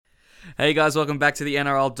Hey guys, welcome back to the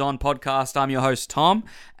NRL Don podcast. I'm your host, Tom.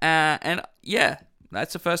 And yeah,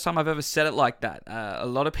 that's the first time I've ever said it like that. A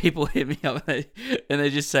lot of people hit me up and they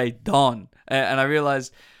just say Don. And I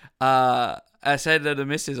realized, I said to the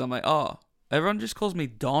missus, I'm like, oh, everyone just calls me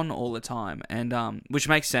Don all the time. And which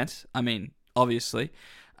makes sense. I mean, obviously.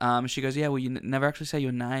 She goes, yeah, well, you never actually say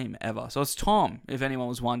your name ever. So it's Tom, if anyone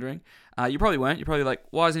was wondering. You probably weren't. You're probably like,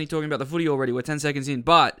 why isn't he talking about the footy already? We're 10 seconds in.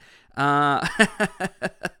 But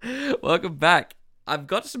welcome back. I've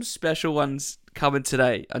got some special ones coming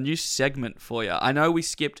today. A new segment for you. I know we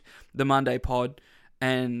skipped the Monday pod.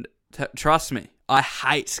 And trust me, I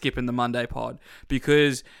hate skipping the Monday pod.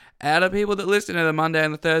 Because out of people that listen to the Monday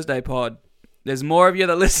and the Thursday pod, there's more of you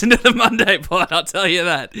that listen to the Monday pod, I'll tell you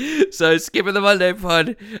that. So skipping the Monday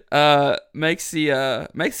pod makes the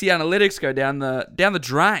analytics go down the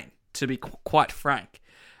drain, to be quite frank.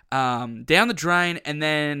 Down the drain, and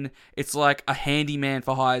then it's like a handyman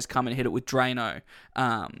for hires come and hit it with Drano.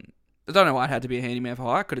 I don't know why it had to be a handyman for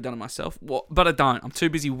hire. I could have done it myself, but I don't. I'm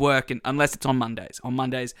too busy working, unless it's on Mondays. On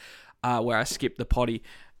Mondays, where I skip the potty,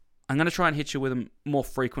 I'm going to try and hit you with them more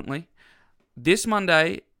frequently. This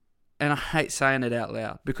Monday... And I hate saying it out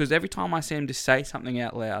loud because every time I seem to say something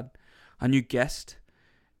out loud, a new guest,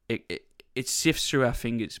 it sifts through our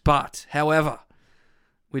fingers. But, however,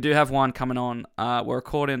 we do have one coming on. We're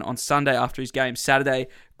recording on Sunday after his game. Saturday,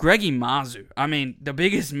 Greggy Marzu. I mean, the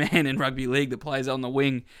biggest man in rugby league that plays on the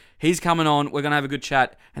wing. He's coming on. We're going to have a good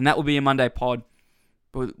chat. And that will be a Monday pod.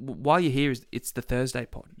 But while you're here, it's the Thursday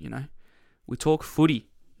pod, you know. We talk footy.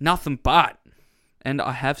 Nothing but. And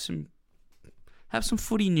I have some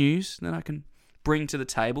footy news that I can bring to the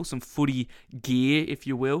table, some footy gear, if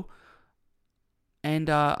you will. And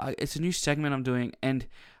it's a new segment I'm doing, and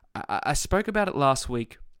I spoke about it last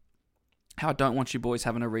week, how I don't want you boys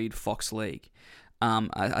having to read Fox League.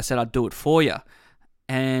 I said I'd do it for you,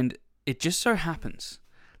 and it just so happens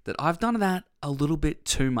that I've done that a little bit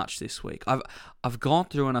too much this week. I've gone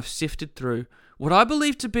through and I've sifted through what I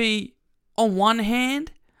believe to be, on one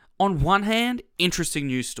hand, interesting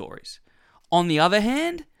news stories. On the other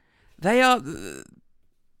hand, they are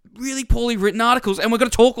really poorly written articles, and we're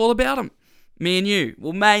going to talk all about them. Me and you.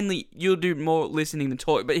 Well, mainly, you'll do more listening than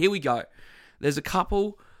talk, but here we go. There's a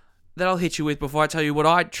couple that I'll hit you with before I tell you what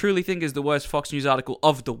I truly think is the worst Fox News article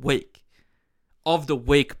of the week. Of the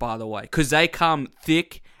week, by the way, because they come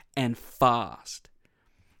thick and fast.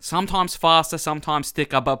 Sometimes faster, sometimes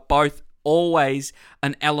thicker, but both always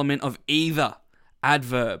an element of either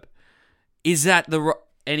adverb. Is that the...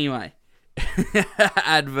 Anyway...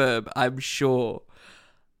 Adverb, I'm sure.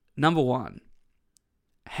 Number one,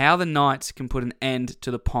 how the Knights can put an end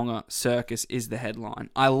to the Ponga circus is the headline.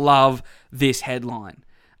 I love this headline.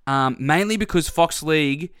 Mainly because Fox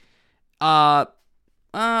League they're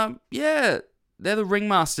the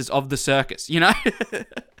ringmasters of the circus, you know?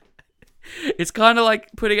 It's kind of like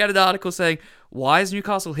putting out an article saying, why is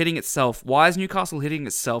Newcastle hitting itself? Why is Newcastle hitting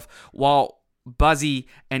itself while Buzzy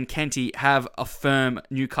and Kenty have a firm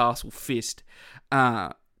Newcastle fist?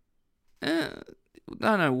 I don't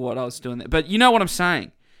know what I was doing there, but you know what I'm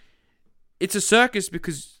saying. It's a circus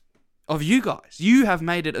because of you guys. You have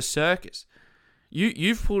made it a circus.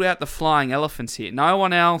 You've pulled out the flying elephants here. No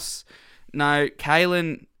one else. No,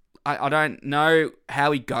 Kalen, I don't know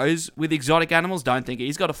how he goes with exotic animals. Don't think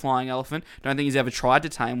he's got a flying elephant. Don't think he's ever tried to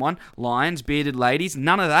tame one. Lions, bearded ladies,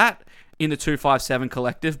 none of that in the 257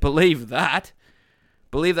 collective. Believe that.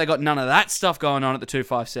 Believe they got none of that stuff going on at the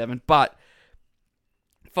 257. But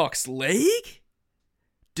Fox League?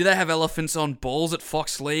 Do they have elephants on balls at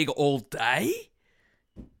Fox League all day?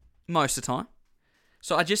 Most of the time.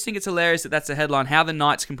 So I just think it's hilarious that that's a headline. How the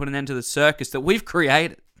Knights can put an end to the circus that we've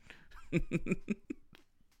created.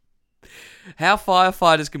 How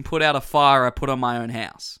firefighters can put out a fire I put on my own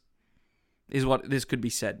house is what this could be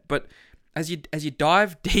said. But as you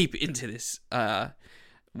dive deep into this,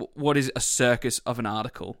 what is a circus of an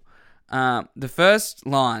article? The first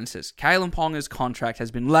line says, Kalen Ponga's contract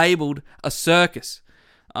has been labelled a circus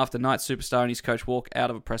after Knights superstar and his coach walk out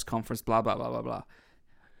of a press conference, blah, blah, blah, blah, blah.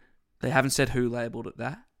 They haven't said who labelled it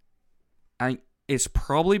that. And it's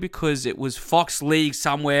probably because it was Fox League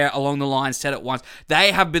somewhere along the line said it once.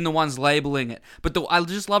 They have been the ones labelling it. But I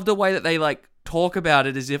just love the way that they talk about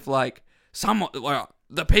it as if the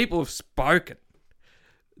people have spoken.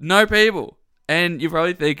 No people. And you're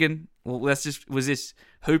probably thinking, well, was this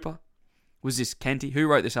Hooper? Was this Kenty? Who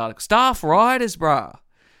wrote this article? Staff writers, bruh.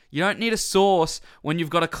 You don't need a source when you've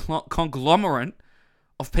got a conglomerate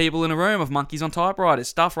of people in a room, of monkeys on typewriters.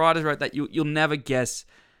 Staff writers wrote that. You'll never guess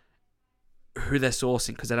who they're sourcing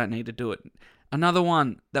because they don't need to do it. Another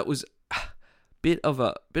one that was a bit of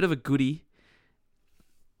a goodie.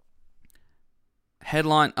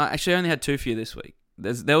 Headline. I actually only had two for you this week.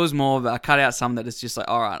 There was more, but I cut out some that is just like,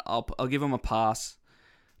 all right, I'll give them a pass.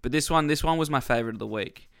 But this one was my favourite of the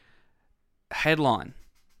week. Headline.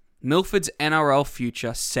 Milford's NRL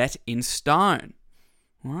future set in stone.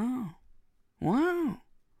 Wow.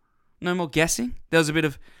 No more guessing. There was a bit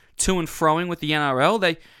of to and froing with the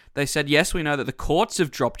NRL. They said, yes, we know that the courts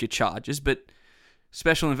have dropped your charges, but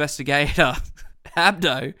Special Investigator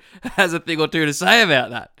Abdo has a thing or two to say about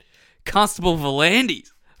that. Constable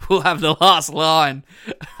Volandis will have the last line.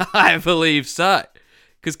 I believe so.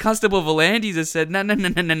 Because Constable Volandis has said,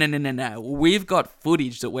 no. We've got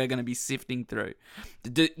footage that we're going to be sifting through.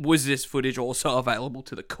 Was this footage also available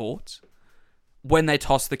to the courts when they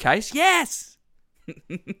tossed the case? Yes!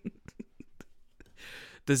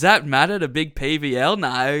 Does that matter to big PVL?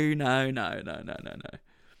 No.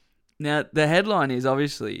 Now, the headline is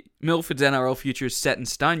obviously, Milford's NRL future is set in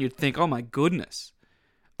stone. You'd think, oh my goodness.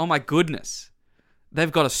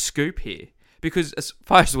 They've got a scoop here. Because as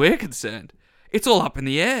far as we're concerned, it's all up in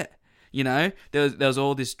the air. You know, there was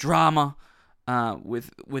all this drama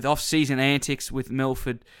with off-season antics with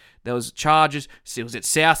Milford. There was charges. He was at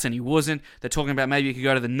South and he wasn't. They're talking about maybe he could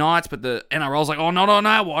go to the Knights, but the NRL's like, oh, not on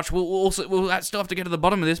our watch. We'll still have to get to the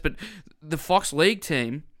bottom of this. But the Fox League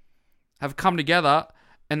team have come together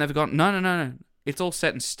and they've gone, no. It's all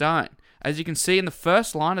set in stone. As you can see in the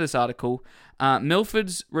first line of this article,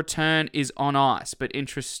 Milford's return is on ice, but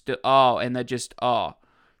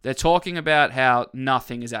they're talking about how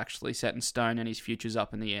nothing is actually set in stone and his future's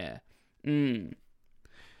up in the air.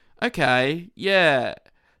 Okay, yeah.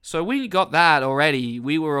 So we got that already.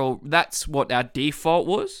 That's what our default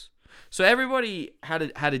was. So everybody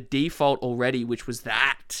had a default already, which was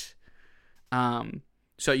that.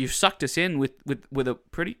 So you've sucked us in with a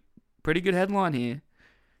pretty good headline here.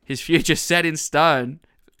 His future set in stone.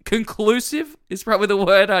 Conclusive is probably the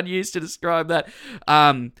word I'd use to describe that.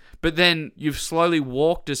 But then you've slowly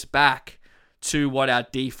walked us back to what our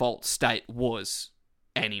default state was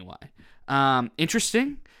anyway.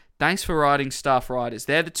 Interesting. Thanks for writing, Staff Writers.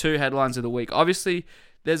 They're the two headlines of the week. Obviously,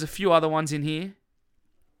 there's a few other ones in here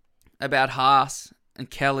about Haas and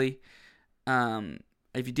Kelly.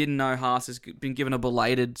 If you didn't know, Haas has been given a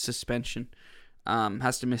belated suspension.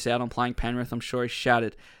 Has to miss out on playing Penrith. I'm sure he's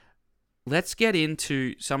shattered. Let's get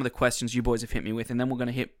into some of the questions you boys have hit me with, and then we're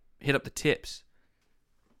going to hit up the tips.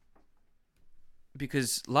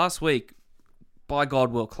 Because last week, by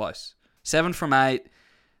God, we were close. 7 from 8,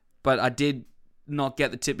 but I did not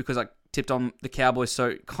get the tip because I tipped on the Cowboys,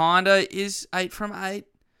 so kinda is 8 from 8,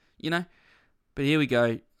 you know? But here we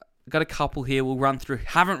go. Got a couple here we'll run through.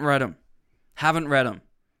 Haven't read them.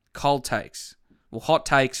 Cold takes. Well, hot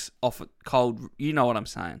takes off cold. You know what I'm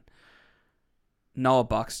saying. Noah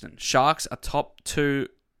Buxton. Sharks are top 2,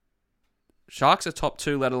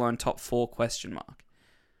 let alone top 4, question mark.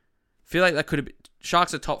 Feel like that could have been...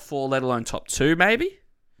 Sharks are top 4, let alone top 2, maybe?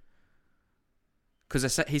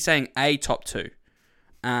 Because he's saying a top 2.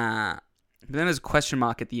 But then there's a question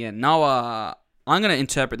mark at the end. Noah, I'm going to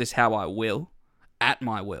interpret this how I will, at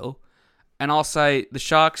my will, and I'll say the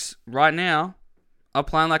Sharks right now are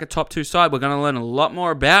playing like a top 2 side. We're going to learn a lot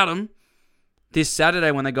more about them this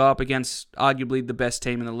Saturday when they go up against arguably the best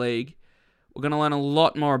team in the league. We're going to learn a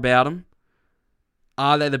lot more about them.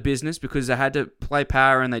 Are they the business? Because they had to play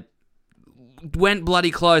power and they went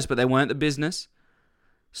bloody close, but they weren't the business.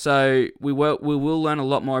 So we will learn a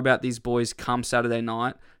lot more about these boys come Saturday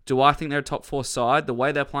night. Do I think they're a top 4 side? The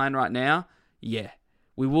way they're playing right now, yeah.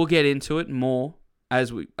 We will get into it more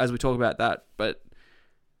as we talk about that, but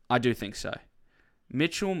I do think so.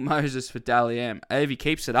 Mitchell Moses for Dally M. If he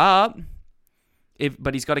keeps it up,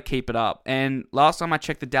 but he's got to keep it up. And last time I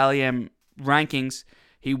checked the Dally M rankings,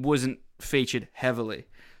 he wasn't featured heavily.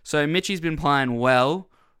 So Mitchie's been playing well.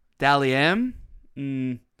 Dally M,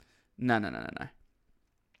 no.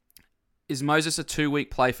 Is Moses a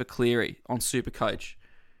 2-week play for Cleary on Supercoach?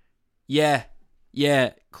 Yeah.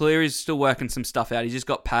 Cleary's still working some stuff out. He just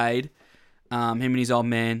got paid. Him and his old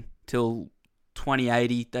man till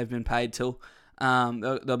 2080. They've been paid till.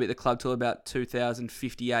 They'll be at the club till about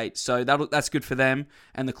 2058. So that's good for them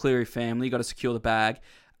and the Cleary family. Got to secure the bag.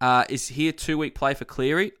 Is he a 2-week play for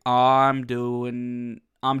Cleary? I'm doing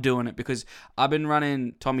it because I've been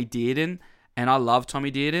running Tommy Dearden. And I love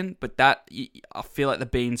Tommy Dearden, but I feel like the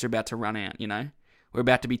beans are about to run out. You know, we're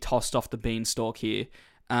about to be tossed off the beanstalk here.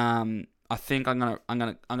 I think I'm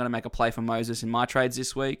gonna make a play for Moses in my trades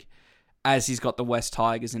this week, as he's got the West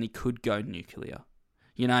Tigers and he could go nuclear.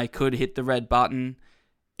 You know, he could hit the red button.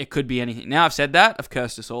 It could be anything. Now I've said that, I've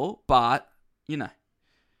cursed us all, but you know,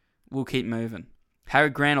 we'll keep moving. Harry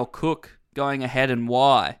Grant or Cook going ahead and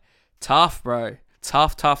why? Tough, bro.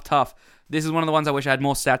 Tough. This is one of the ones I wish I had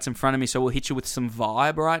more stats in front of me, so we'll hit you with some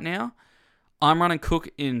vibe right now. I'm running Cook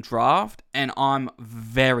in draft, and I'm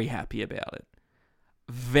very happy about it.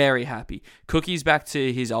 Very happy. Cookie's back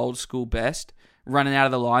to his old school best, running out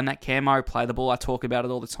of the line. That camo play the ball, I talk about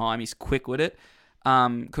it all the time. He's quick with it.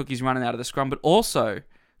 Cookie's running out of the scrum, but also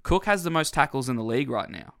Cook has the most tackles in the league right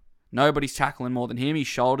now. Nobody's tackling more than him. His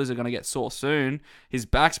shoulders are going to get sore soon. His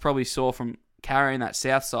back's probably sore from carrying that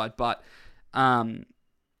south side, but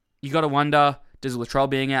you got to wonder, does Latrell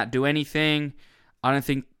being out do anything? I don't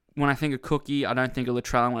think, when I think of Cookie, I don't think of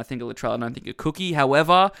Latrell. When I think of Latrell, I don't think of Cookie.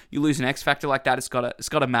 However, you lose an X factor like that, it's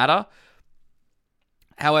got to matter.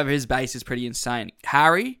 However, his base is pretty insane.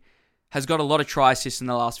 Harry has got a lot of try assists in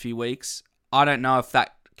the last few weeks. I don't know if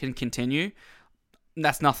that can continue.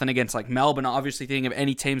 That's nothing against like Melbourne. I obviously think if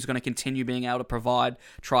any team's going to continue being able to provide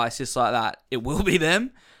try assists like that, it will be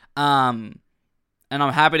them. And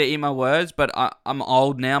I'm happy to eat my words, but I'm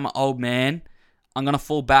old now. I'm an old man. I'm going to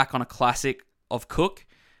fall back on a classic of Cook.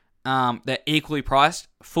 They're equally priced.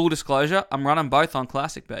 Full disclosure, I'm running both on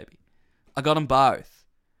classic, baby. I got them both.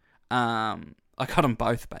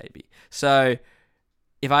 Baby. So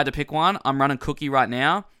if I had to pick one, I'm running Cookie right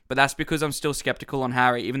now. But that's because I'm still skeptical on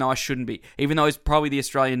Harry, even though I shouldn't be. Even though he's probably the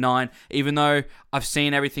Australian 9. Even though I've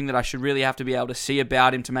seen everything that I should really have to be able to see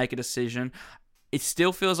about him to make a decision. It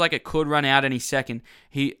still feels like it could run out any second.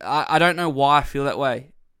 I don't know why I feel that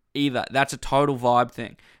way either. That's a total vibe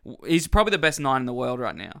thing. He's probably the best 9 in the world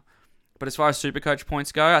right now. But as far as Supercoach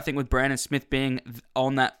points go, I think with Brandon Smith being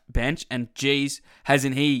on that bench, and geez,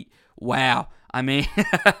 hasn't he? Wow. I mean,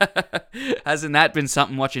 hasn't that been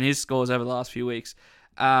something watching his scores over the last few weeks?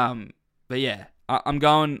 But yeah, I'm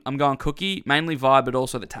going Cookie, mainly vibe, but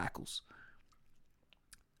also the tackles.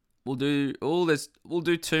 We'll do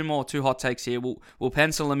two hot takes here. We'll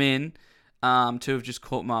pencil them in. Two have just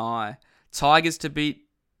caught my eye. Tigers to beat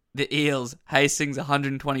the Eels. Hastings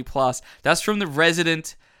 120 plus. That's from the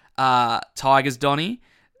resident Tigers Donny.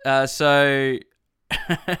 So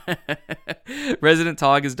resident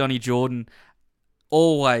Tigers Donny Jordan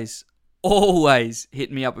always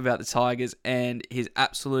hit me up about the Tigers and his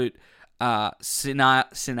absolute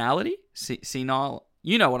senility. Senile.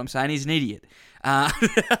 You know what I'm saying. He's an idiot. So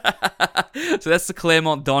that's the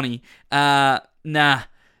Claremont Donny. Nah,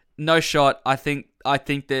 no shot. I think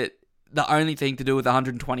that the only thing to do with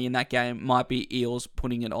 120 in that game might be Eels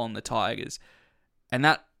putting it on the Tigers, and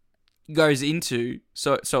that goes into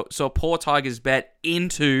so a poor Tigers bet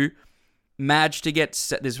into Madge to get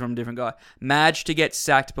this is from a different guy. Madge to get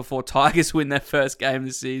sacked before Tigers win their first game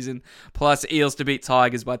this season, plus Eels to beat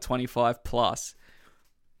Tigers by 25 plus.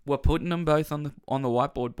 We're putting them both on the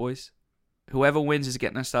whiteboard, boys. Whoever wins is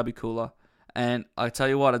getting a stubby cooler. And I tell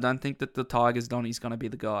you what, I don't think that the Tigers Donny's going to be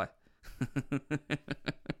the guy.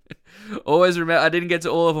 Always remember, I didn't get to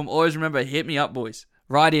all of them. Always remember, hit me up, boys.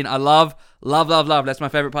 Write in. I love. That's my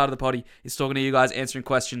favorite part of the potty, is talking to you guys, answering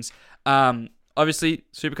questions. Obviously,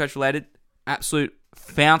 Supercoach related. Absolute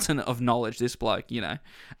fountain of knowledge, this bloke, you know.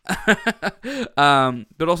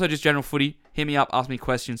 But also just general footy. Hit me up, ask me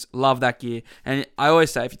questions. Love that gear. And I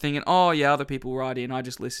always say, if you're thinking, oh yeah, other people write in, I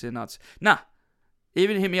just listen. Nah.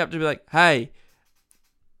 Even hit me up to be like, hey,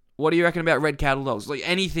 what do you reckon about red cattle dogs? Like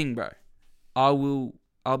anything, bro. I'll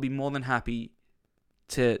be more than happy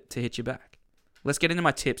to hit you back. Let's get into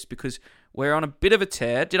my tips because we're on a bit of a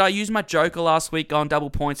tear. Did I use my joker last week on double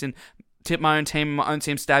points and tip my own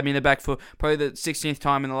team stabbed me in the back for probably the 16th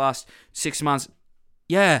time in the last 6 months?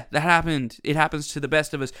 Yeah, that happened. It happens to the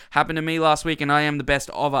best of us. Happened to me last week, and I am the best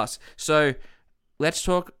of us. So, let's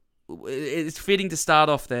talk. It's fitting to start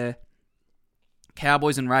off there.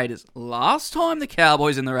 Cowboys and Raiders. Last time the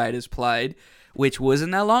Cowboys and the Raiders played, which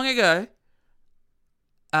wasn't that long ago,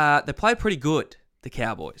 they played pretty good, the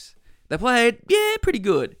Cowboys. They played, pretty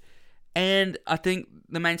good. And I think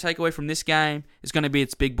the main takeaway from this game is going to be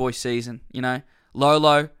its big boy season, you know?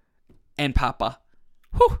 Lolo and Papa.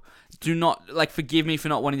 Whew. Do not, forgive me for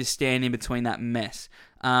not wanting to stand in between that mess.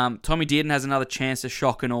 Tommy Dearden has another chance to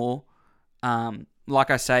shock and awe. Like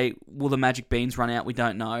I say, will the Magic Beans run out? We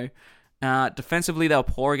don't know. Defensively, they were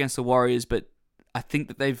poor against the Warriors, but I think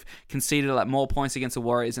that they've conceded more points against the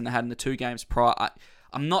Warriors than they had in the 2 games prior.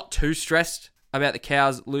 I'm not too stressed about the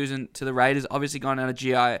Cows losing to the Raiders. Obviously, going down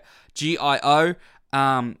to GIO.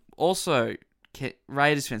 Also,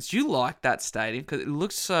 Raiders fans, do you like that stadium? Because it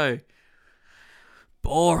looks so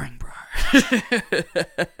boring, bro.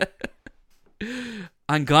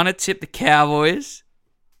 I'm going to tip the Cowboys,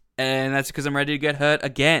 and that's because I'm ready to get hurt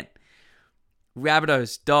again.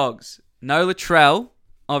 Rabbitohs, Dogs. No Latrell,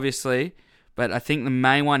 obviously, but I think the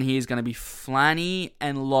main one here is going to be Flanny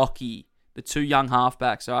and Lockie The two young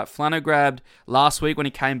halfbacks. All right, Flano grabbed last week when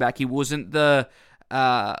he came back. He wasn't the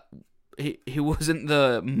he wasn't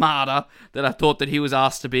the martyr that I thought that he was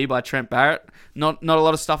asked to be by Trent Barrett. Not a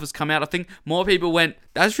lot of stuff has come out. I think more people went,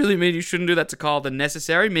 that's really mean, you shouldn't do that to Kyle than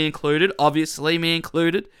necessary. Me included. Obviously, me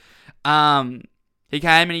included. He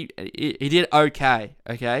came and he did okay.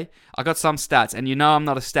 Okay, I got some stats, and I'm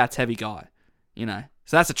not a stats heavy guy.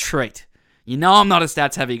 So that's a treat. I'm not a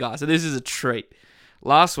stats heavy guy, so this is a treat.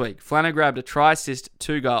 Last week, Flano grabbed a try, assist,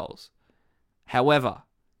 2 goals. However,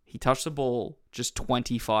 he touched the ball just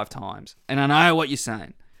 25 times. And I know what you're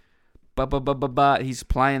saying. But he's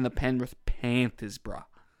playing the Penrith Panthers, bruh.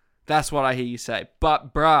 That's what I hear you say.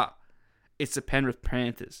 But, bruh, it's the Penrith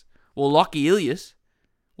Panthers. Well, Lockie Ilias,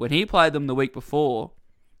 when he played them the week before,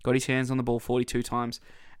 got his hands on the ball 42 times.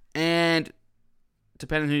 And,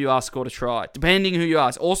 depending who you ask, scored a try. Depending who you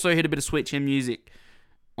ask. Also hit a bit of Sweet Chin music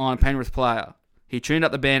on a Penrith player. He tuned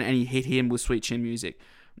up the band and he hit him with Sweet Chin music.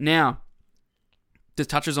 Now, does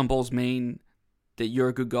touches on balls mean that you're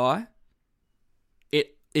a good guy?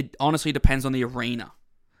 It honestly depends on the arena.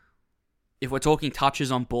 If we're talking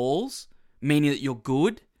touches on balls, meaning that you're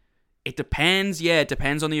good, it depends. Yeah, it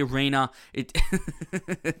depends on the arena.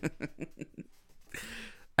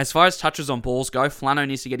 As far as touches on balls go, Flano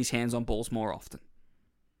needs to get his hands on balls more often.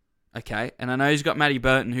 Okay? And I know he's got Matty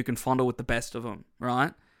Burton who can fondle with the best of them,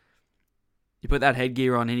 right? You put that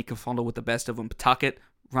headgear on and he can fondle with the best of them. Tuck it,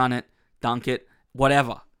 run it, dunk it,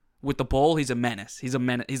 whatever. With the ball, he's a menace. He's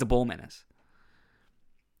a ball menace.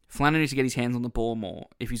 Flano needs to get his hands on the ball more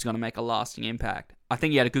if he's going to make a lasting impact. I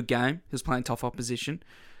think he had a good game. He was playing tough opposition.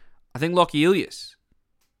 I think Lockie Ilias,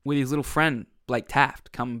 with his little friend, Blake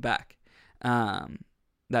Taft, coming back.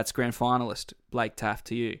 That's grand finalist, Blake Taft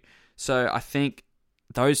to you. So I think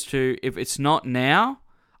those two, if it's not now,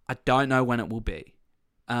 I don't know when it will be.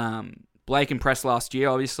 Blake impressed last year,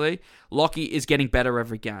 obviously. Lockie is getting better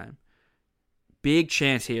every game. Big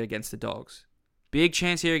chance here against the Dogs. Big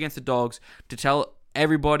chance here against the Dogs to tell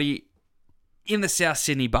everybody in the South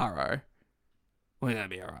Sydney borough, we're going to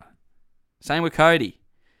be all right. Same with Cody.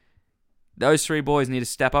 Those 3 boys need to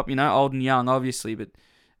step up, old and young, obviously, but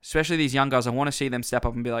especially these young guys, I want to see them step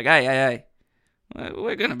up and be like, hey,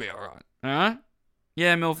 we're going to be all right?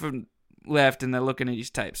 Yeah, Milford left and they're looking at his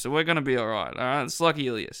tapes, so we're going to be all right? It's Lockie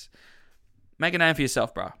Ilias. Make a name for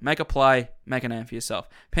yourself, bro. Make a play. Make a name for yourself.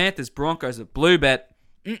 Panthers, Broncos at Blue Bet.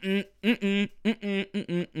 Not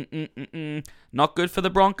good for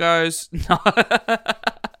the Broncos.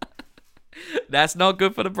 That's not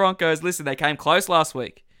good for the Broncos. Listen, they came close last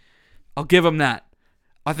week. I'll give them that.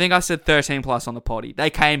 I think I said 13 plus on the potty.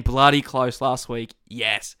 They came bloody close last week.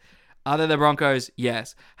 Yes. Are they the Broncos?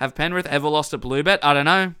 Yes. Have Penrith ever lost at Blue Bet? I don't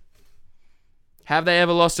know. Have they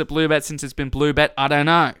ever lost at Blue Bet since it's been Blue Bet? I don't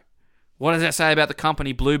know. What does that say about the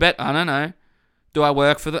company Blue Bet? I don't know. Do I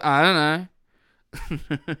work for the... I don't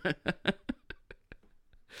know.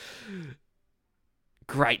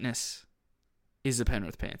 Greatness is the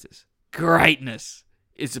Penrith Panthers. Greatness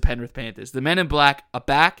is the Penrith Panthers. The men in black are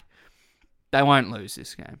back. They won't lose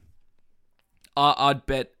this game. I'd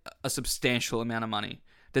bet a substantial amount of money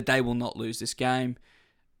that they will not lose this game.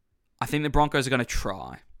 I think the Broncos are going to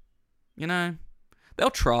try. They'll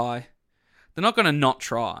try. They're not going to not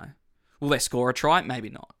try. Will they score a try?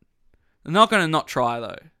 Maybe not. They're not going to not try,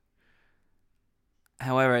 though.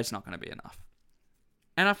 However, it's not going to be enough.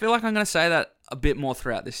 And I feel like I'm going to say that a bit more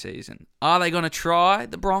throughout this season. Are they going to try,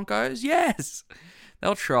 the Broncos? Yes.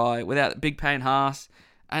 They'll try without Big Payne Haas.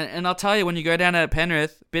 And I'll tell you, when you go down to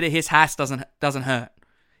Penrith, bit of his Haas doesn't hurt.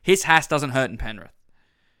 His Haas doesn't hurt in Penrith.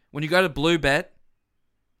 When you go to Blue Bet,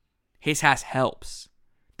 his Haas helps.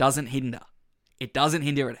 Doesn't hinder. It doesn't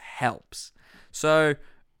hinder, it helps. So...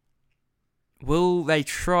 will they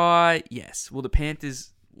try? Yes. Will the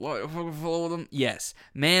Panthers follow them? Yes.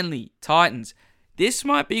 Manly, Titans. This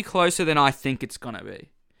might be closer than I think it's going to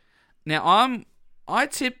be. Now, I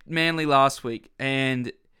tipped Manly last week,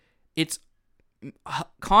 and it's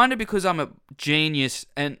kind of because I'm a genius,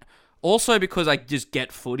 and also because I just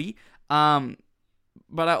get footy. But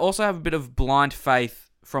I also have a bit of blind faith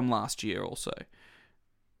from last year also.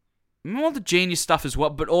 More the genius stuff as well,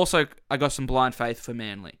 but also I got some blind faith for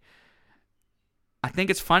Manly. I think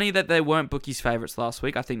it's funny that they weren't bookies' favourites last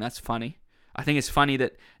week. I think that's funny. I think it's funny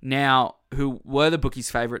that now, who were the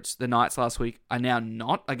bookies' favourites, the Knights last week, are now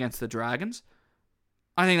not against the Dragons.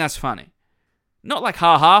 I think that's funny. Not like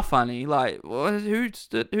ha-ha funny, like, who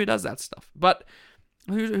does that stuff? But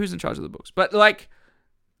who's in charge of the books? But like,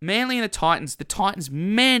 Manly and the Titans,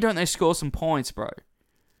 man, don't they score some points, bro.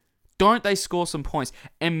 Don't they score some points?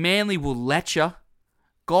 And Manly will let you.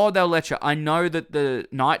 God, they'll let you. I know that the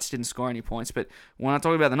Knights didn't score any points, but when I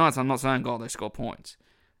talk about the Knights, I'm not saying, God, they score points.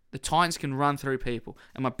 The Titans can run through people.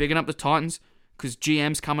 Am I bigging up the Titans because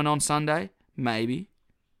GM's coming on Sunday? Maybe.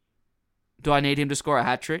 Do I need him to score a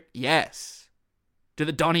hat-trick? Yes. Do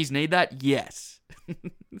the Donnies need that? Yes.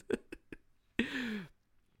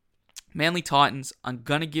 Manly Titans, I'm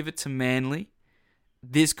going to give it to Manly.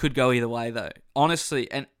 This could go either way, though.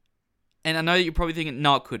 Honestly, and I know that you're probably thinking,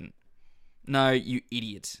 no, it couldn't. No, you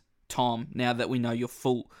idiot. Tom, now that we know your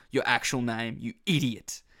actual name, you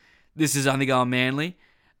idiot. This is only going Manly.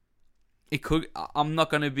 It could. I'm not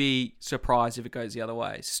going to be surprised if it goes the other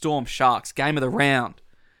way. Storm, Sharks, game of the round.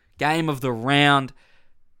 Game of the round.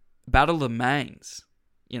 Battle of the mains.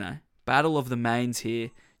 Battle of the mains here.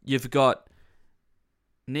 You've got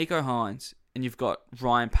Nico Hines and you've got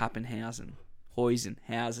Ryan Pappenhausen. Hausen,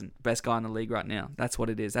 best guy in the league right now. That's what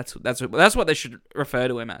it is. That's what they should refer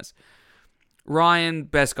to him as. Ryan,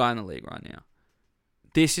 best guy in the league right now.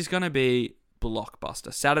 This is going to be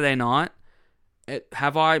blockbuster. Saturday night,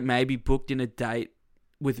 have I maybe booked in a date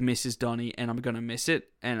with Mrs. Donny and I'm going to miss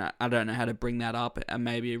it and I don't know how to bring that up and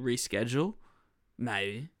maybe reschedule?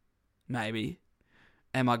 Maybe.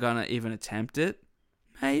 Am I going to even attempt it?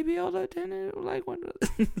 Maybe, although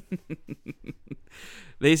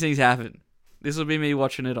these things happen. This will be me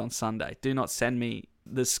watching it on Sunday. Do not send me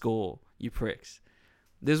the score, you pricks.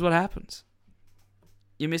 This is what happens.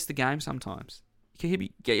 You miss the game sometimes. You can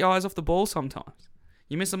get your eyes off the ball sometimes.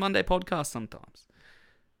 You miss a Monday podcast sometimes.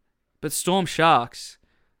 But Storm Sharks,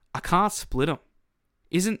 I can't split them.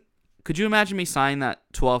 Could you imagine me saying that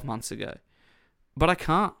 12 months ago? But I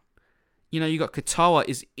can't. You got Katoa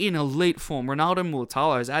is in elite form. Ronaldo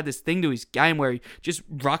Mulatalo has had this thing to his game where he just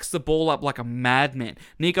rucks the ball up like a madman.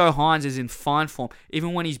 Nico Hines is in fine form.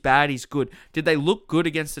 Even when he's bad, he's good. Did they look good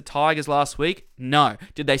against the Tigers last week? No.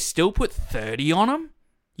 Did they still put 30 on them?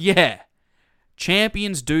 Yeah.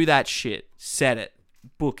 Champions do that shit. Set it.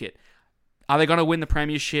 Book it. Are they going to win the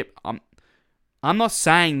premiership? I'm not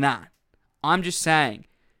saying that. I'm just saying,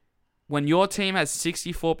 when your team has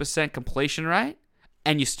 64% completion rate,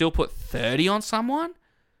 and you still put 30 on someone,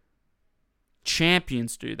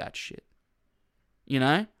 champions do that shit.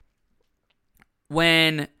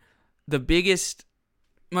 When the biggest,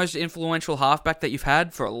 most influential halfback that you've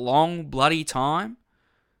had for a long bloody time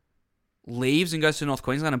leaves and goes to North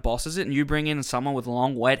Queensland and bosses it, and you bring in someone with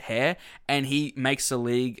long wet hair and he makes the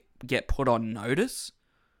league get put on notice,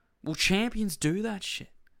 well, champions do that shit.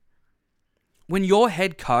 When your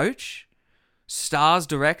head coach stars,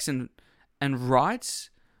 directs, and writes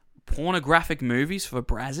pornographic movies for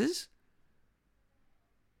Brazzers,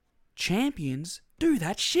 champions do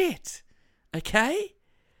that shit. Okay?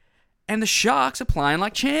 And the Sharks are playing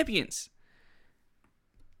like champions.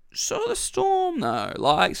 So the Storm, though.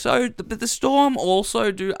 But the Storm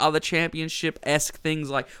also do other championship-esque things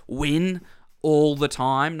like win all the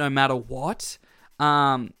time, no matter what.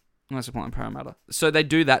 Unless they're playing Parramatta. So they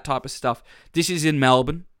do that type of stuff. This is in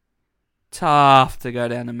Melbourne. Tough to go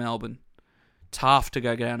down to Melbourne.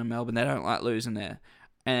 They don't like losing there.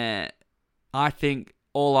 And I think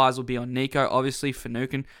all eyes will be on Nico. Obviously,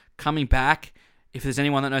 Finucane coming back. If there's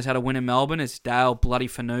anyone that knows how to win in Melbourne, it's Dale bloody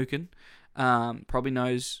Finucane. Probably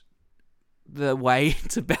knows the way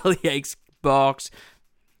to Bellyache's box,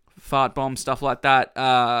 fart bomb, stuff like that.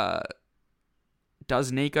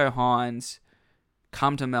 Does Nico Hines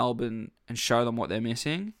come to Melbourne and show them what they're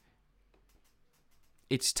missing?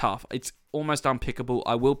 It's tough. It's almost unpickable.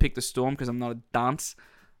 I will pick the Storm because I'm not a dunce.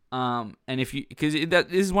 Because this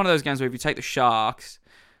is one of those games where if you take the Sharks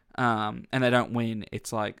and they don't win,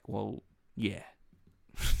 it's like, well, yeah.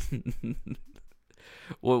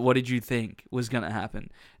 What did you think was going to happen?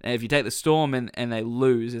 And if you take the Storm and they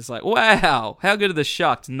lose, it's like, wow, how good are the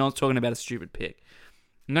Sharks? Not talking about a stupid pick.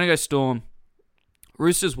 I'm going to go Storm.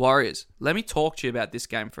 Roosters Warriors. Let me talk to you about this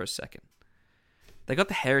game for a second. They got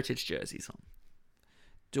the heritage jerseys on.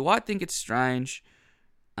 Do I think it's strange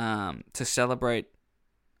to celebrate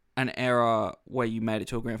an era where you made it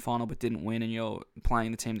to a grand final but didn't win and you're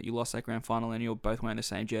playing the team that you lost that grand final and you're both wearing the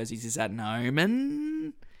same jerseys? Is that an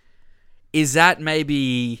omen? Is that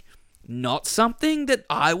maybe not something that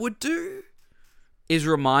I would do? Is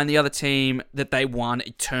remind the other team that they won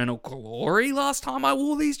eternal glory last time I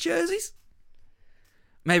wore these jerseys?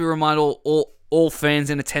 Maybe remind all fans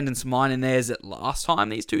in attendance, mine and theirs, that last time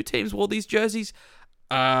these two teams wore these jerseys,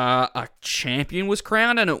 a champion was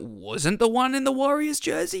crowned and it wasn't the one in the Warriors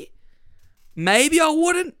jersey. Maybe I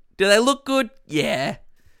wouldn't. Do they look good? Yeah.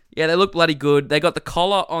 Yeah, they look bloody good. They got the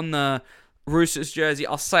collar on the Roosters jersey.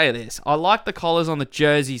 I'll say this. I like the collars on the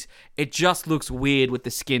jerseys. It just looks weird with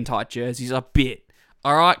the skin-tight jerseys. A bit.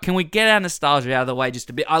 All right, can we get our nostalgia out of the way just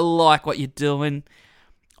a bit? I like what you're doing.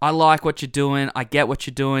 I get what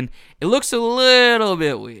you're doing. It looks a little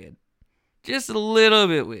bit weird. Just a little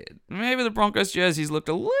bit weird. Maybe the Broncos jerseys looked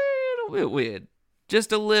a little bit weird.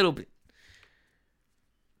 Just a little bit.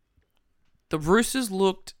 The Roosters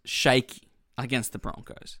looked shaky against the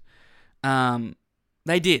Broncos.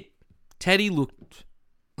 They did. Teddy looked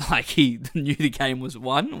like he knew the game was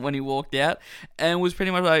won when he walked out and was pretty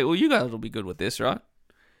much like, well, you guys will be good with this, right?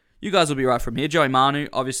 You guys will be right from here. Joey Manu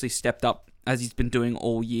obviously stepped up as he's been doing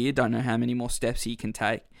all year. Don't know how many more steps he can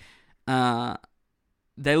take.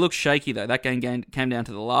 They look shaky, though. That game came down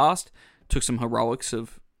to the last. Took some heroics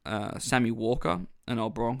of Sammy Walker, an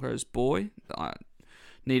old Broncos boy. I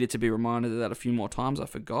needed to be reminded of that a few more times. I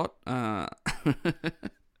forgot. I'm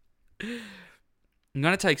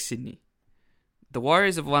going to take Sydney. The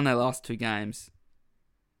Warriors have won their last 2 games.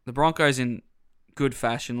 The Broncos in good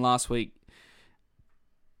fashion. Last week,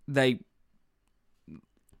 the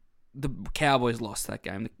Cowboys lost that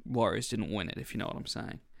game. The Warriors didn't win it, if you know what I'm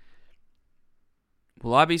saying.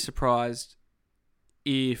 Will I be surprised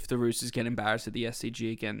if the Roosters get embarrassed at the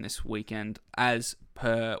SCG again this weekend, as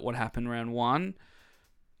per what happened round 1?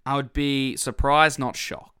 I would be surprised, not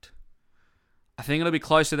shocked. I think it'll be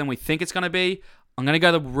closer than we think it's going to be. I'm going to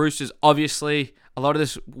go the Roosters. Obviously, a lot of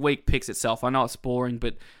this week picks itself. I know it's boring,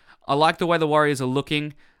 but I like the way the Warriors are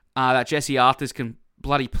looking. That Jesse Arthurs can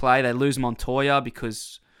bloody play. They lose Montoya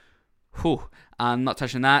because... I'm not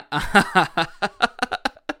touching that.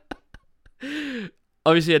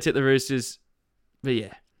 Obviously, I tip the Roosters. But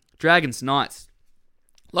yeah. Dragons, Knights.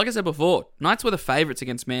 Like I said before, Knights were the favourites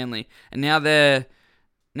against Manly. And now they're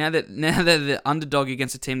the underdog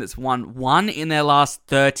against a team that's won 1 in their last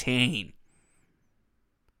 13.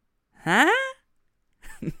 Huh?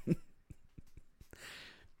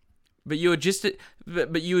 But you were just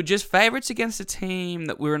favourites against a team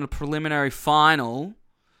that were in a preliminary final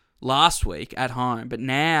last week at home. But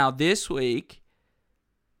now, this week,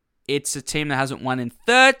 it's a team that hasn't won in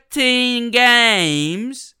 13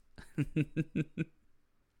 games.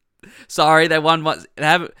 Sorry, they've won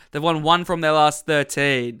 1 from their last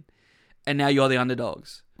 13. And now you're the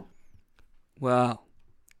underdogs. Well,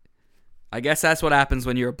 I guess that's what happens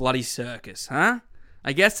when you're a bloody circus, huh?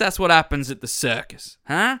 I guess that's what happens at the circus,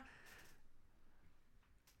 huh?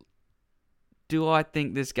 Do I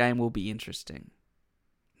think this game will be interesting?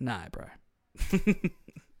 Nah, bro.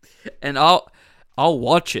 And I'll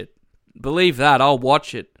watch it. Believe that, I'll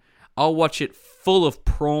watch it. I'll watch it full of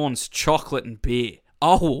prawns, chocolate, and beer.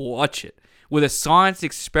 I'll watch it. With a science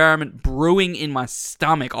experiment brewing in my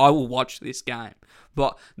stomach, I will watch this game.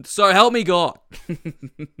 But, so help me God.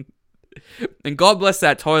 And God bless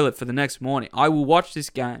that toilet for the next morning. I will watch this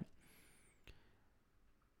game.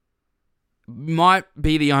 Might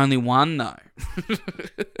be the only one, though.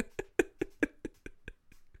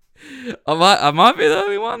 I might be the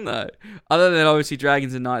only one, though. Other than, obviously,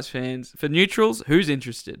 Dragons and Knights fans. For neutrals, who's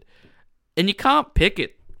interested? And you can't pick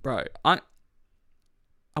it, bro. I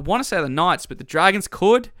want to say the Knights, but the Dragons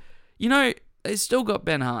could. You know, they've still got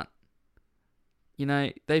Ben Hunt. You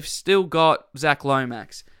know, they've still got Zach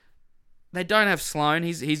Lomax. They don't have Sloan.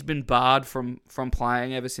 He's been barred from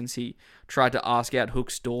playing ever since he tried to ask out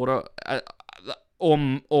Hook's daughter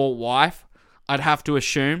or wife. I'd have to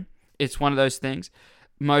assume it's one of those things.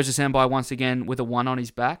 Moses Mbai once again with a 1 on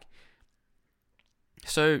his back.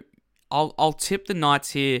 So I'll tip the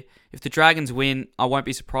Knights here. If the Dragons win, I won't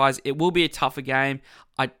be surprised. It will be a tougher game.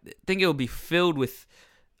 I think it will be filled with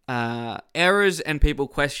errors and people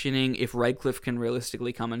questioning if Redcliffe can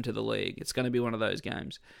realistically come into the league. It's going to be one of those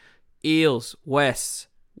games. Eels, Wests,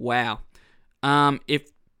 wow.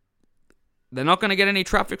 If they're not going to get any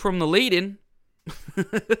traffic from the lead-in,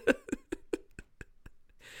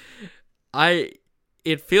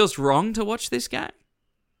 it feels wrong to watch this game.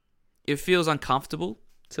 It feels uncomfortable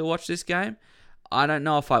to watch this game. I don't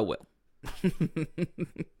know if I will.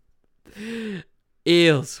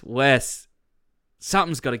 Eels, West.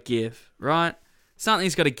 Something's got to give, right?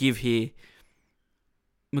 Something's got to give here.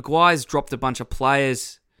 Maguire's dropped a bunch of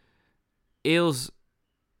players. Eels,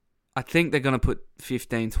 I think they're going to put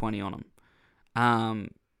 15-20 on them.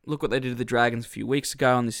 Look what they did to the Dragons a few weeks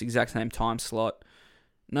ago on this exact same time slot.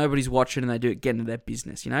 Nobody's watching and they do it, get into their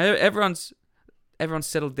business. You know, everyone's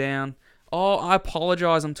settled down. Oh, I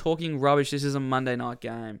apologize. I'm talking rubbish. This is a Monday night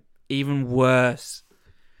game. Even worse.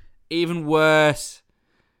 You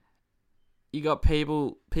got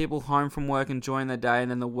people home from work enjoying their day, and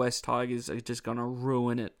then the West Tigers are just going to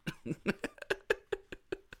ruin it.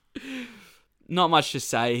 Not much to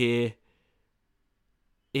say here.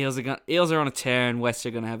 Eels are on a tear, and West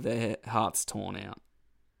are going to have their hearts torn out.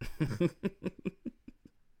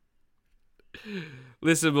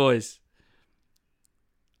 Listen, boys.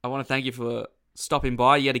 I want to thank you for stopping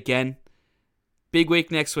by yet again. Big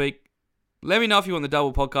week next week. Let me know if you want the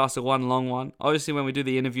double podcast or one long one. Obviously, when we do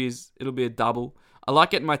the interviews, it'll be a double. I like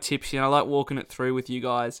getting my tips in. I like walking it through with you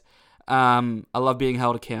guys. I love being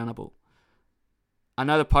held accountable. I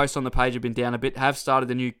know the posts on the page have been down a bit. Have started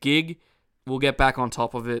a new gig. We'll get back on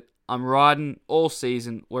top of it. I'm riding all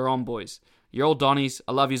season. We're on, boys. You're all Donnies.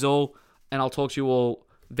 I love yous all. And I'll talk to you all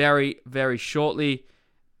very, very shortly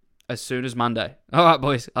as soon as Monday. All right,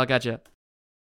 boys. I'll catch you.